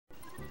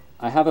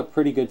I have a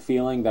pretty good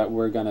feeling that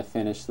we're gonna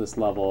finish this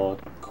level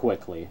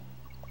quickly.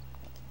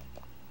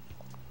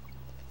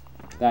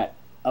 That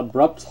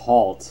abrupt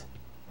halt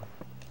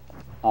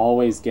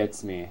always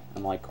gets me.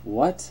 I'm like,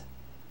 what?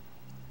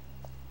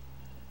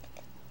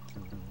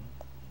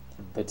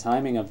 The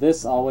timing of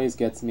this always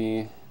gets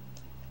me.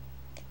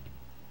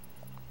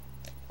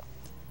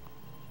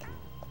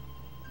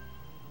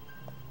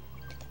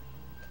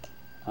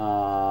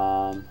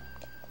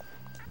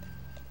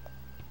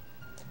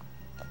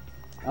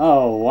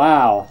 Oh,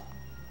 wow.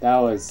 That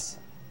was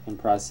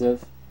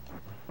impressive.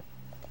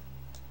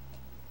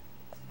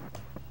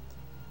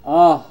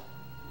 Oh.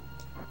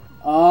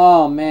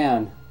 Oh,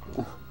 man.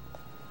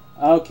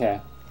 Okay.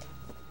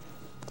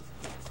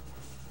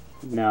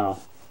 No.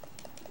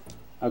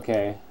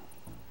 Okay.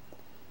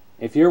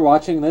 If you're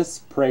watching this,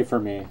 pray for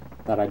me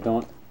that I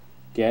don't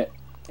get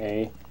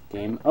a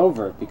game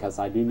over, because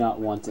I do not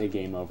want a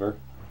game over.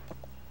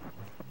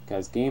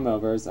 Because game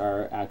overs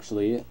are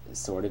actually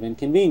sort of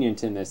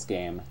inconvenient in this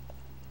game.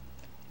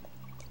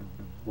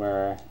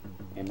 Where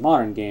in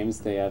modern games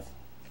they have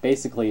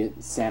basically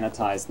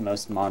sanitized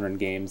most modern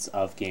games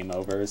of game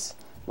overs,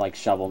 like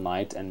Shovel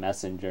Knight and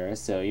Messenger,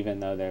 so even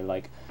though they're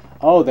like,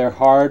 oh, they're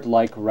hard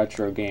like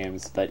retro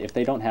games, but if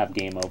they don't have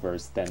game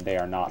overs, then they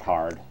are not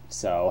hard.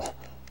 So,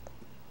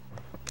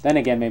 then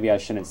again, maybe I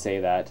shouldn't say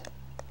that.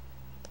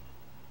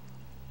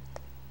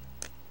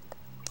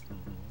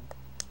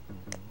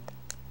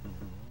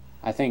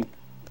 I think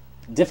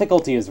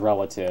difficulty is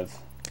relative,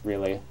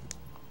 really.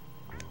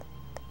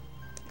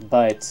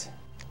 But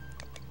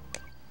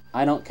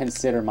I don't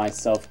consider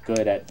myself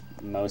good at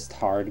most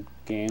hard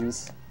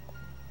games.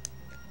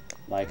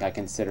 Like, I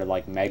consider,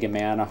 like, Mega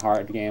Man a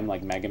hard game.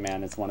 Like, Mega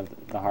Man is one of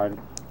the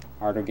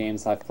harder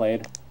games I've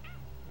played.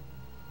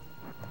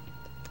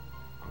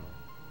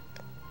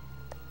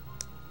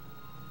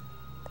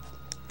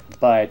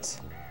 But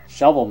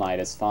Shovel Knight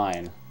is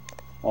fine.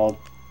 Well,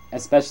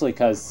 especially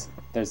because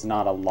there's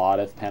not a lot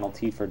of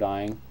penalty for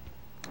dying.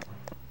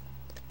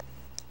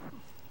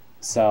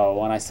 So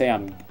when I say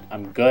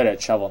I'm good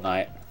at Shovel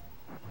Knight,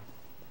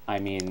 I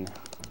mean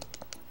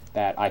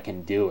that I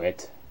can do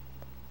it.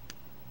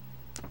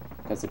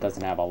 Because it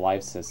doesn't have a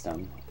life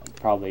system. It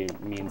probably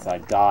means I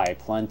die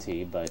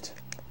plenty, but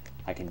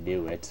I can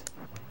do it.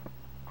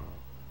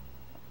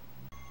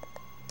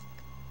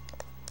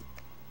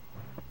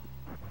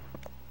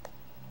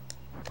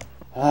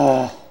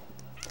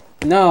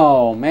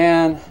 No,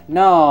 man.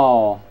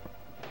 No.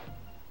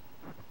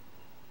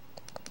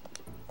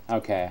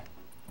 Okay.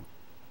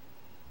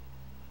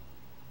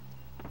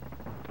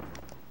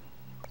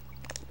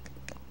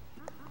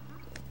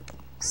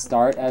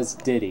 Start as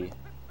Diddy.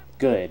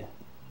 Good.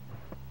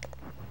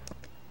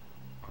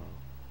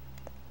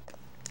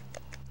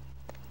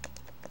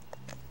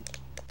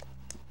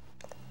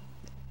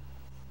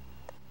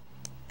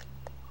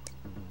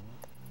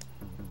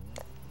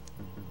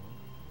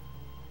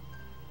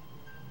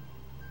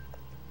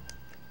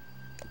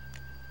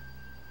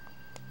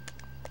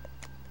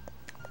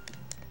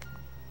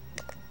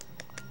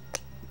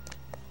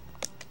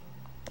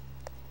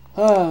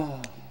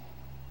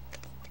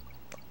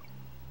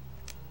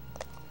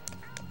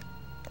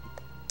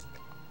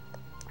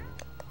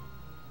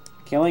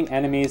 Killing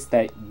enemies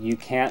that you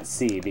can't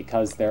see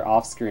because they're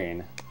off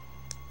screen.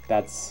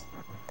 That's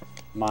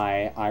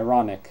my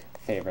ironic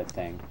favorite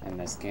thing in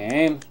this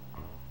game.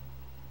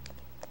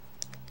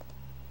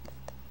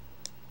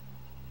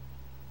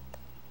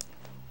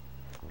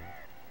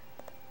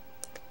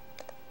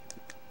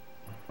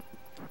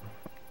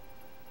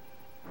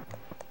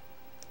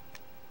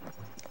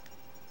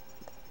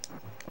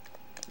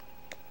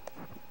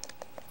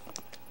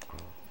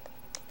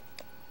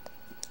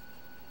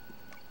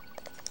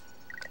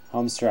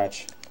 Home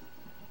stretch.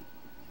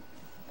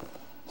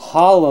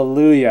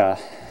 Hallelujah.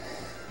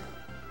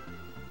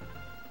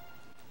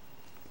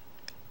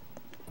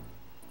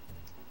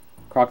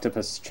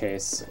 Croctopus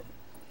chase.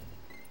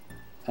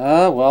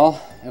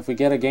 Well, if we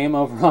get a game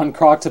over on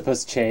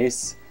Croctopus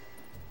chase,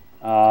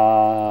 it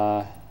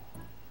won't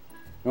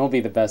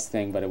be the best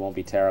thing, but it won't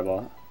be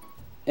terrible.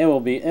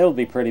 It'll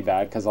be pretty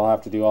bad because I'll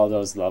have to do all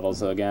those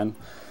levels again.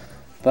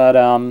 But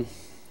I'll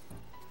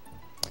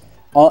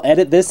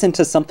edit this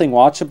into something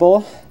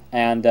watchable.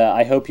 And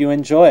I hope you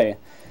enjoy.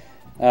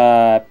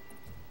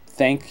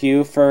 Thank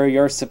you for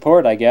your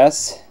support, I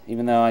guess.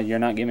 Even though you're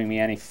not giving me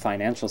any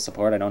financial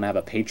support, I don't have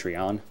a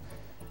Patreon.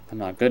 I'm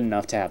not good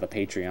enough to have a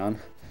Patreon.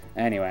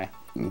 Anyway,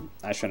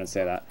 I shouldn't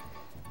say that.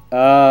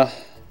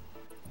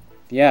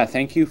 Yeah,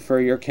 thank you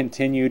for your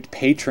continued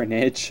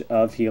patronage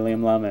of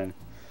Helium Lemon.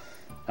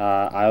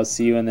 I'll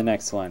see you in the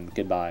next one.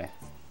 Goodbye.